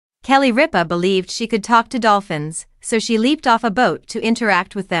Ripa believed she could talk to dolphins, so she leaped off a boat to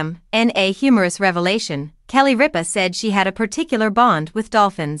interact with them. In a humorous revelation, Ripa said she had a particular bond with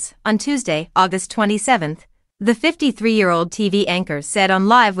dolphins. On Tuesday, August 27th, the 53-year-old TV anchor said on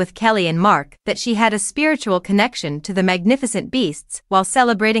Live with Kelly and Mark that she had a spiritual connection to the magnificent beasts while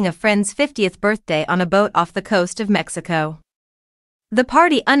celebrating a friend's 50th birthday on a boat off the coast of Mexico. The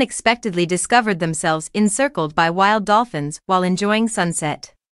party unexpectedly discovered themselves encircled by wild dolphins while enjoying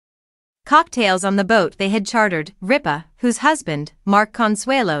sunset. Cocktails on the boat they had chartered. Ripa, whose husband, Mark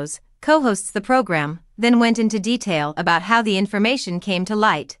Consuelos, co-hosts the program, then went into detail about how the information came to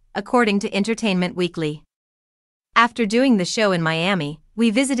light, according to Entertainment Weekly. After doing the show in Miami, we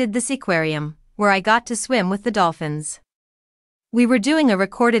visited the seaquarium, where I got to swim with the dolphins. We were doing a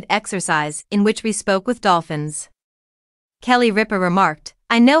recorded exercise in which we spoke with dolphins. Ripa remarked,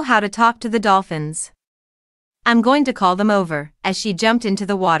 "I know how to talk to the dolphins. I'm going to call them over." As she jumped into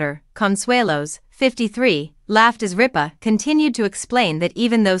the water, Consuelos, 53, laughed as Ripa continued to explain that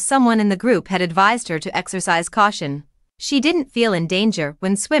even though someone in the group had advised her to exercise caution, she didn't feel in danger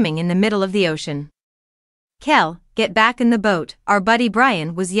when swimming in the middle of the ocean. "Get back in the boat," our buddy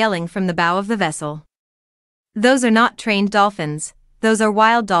Brian was yelling from the bow of the vessel. "Those are not trained dolphins, those are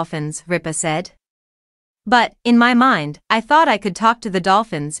wild dolphins," Ripa said. "But, in my mind, I thought I could talk to the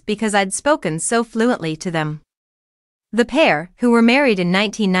dolphins because I'd spoken so fluently to them." The pair, who were married in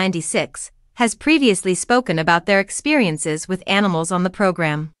 1996, has previously spoken about their experiences with animals on the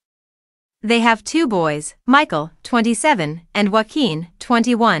program. They have 2 boys, Michael, 27, and Joaquin,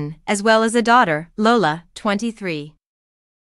 21, as well as a daughter, Lola, 23.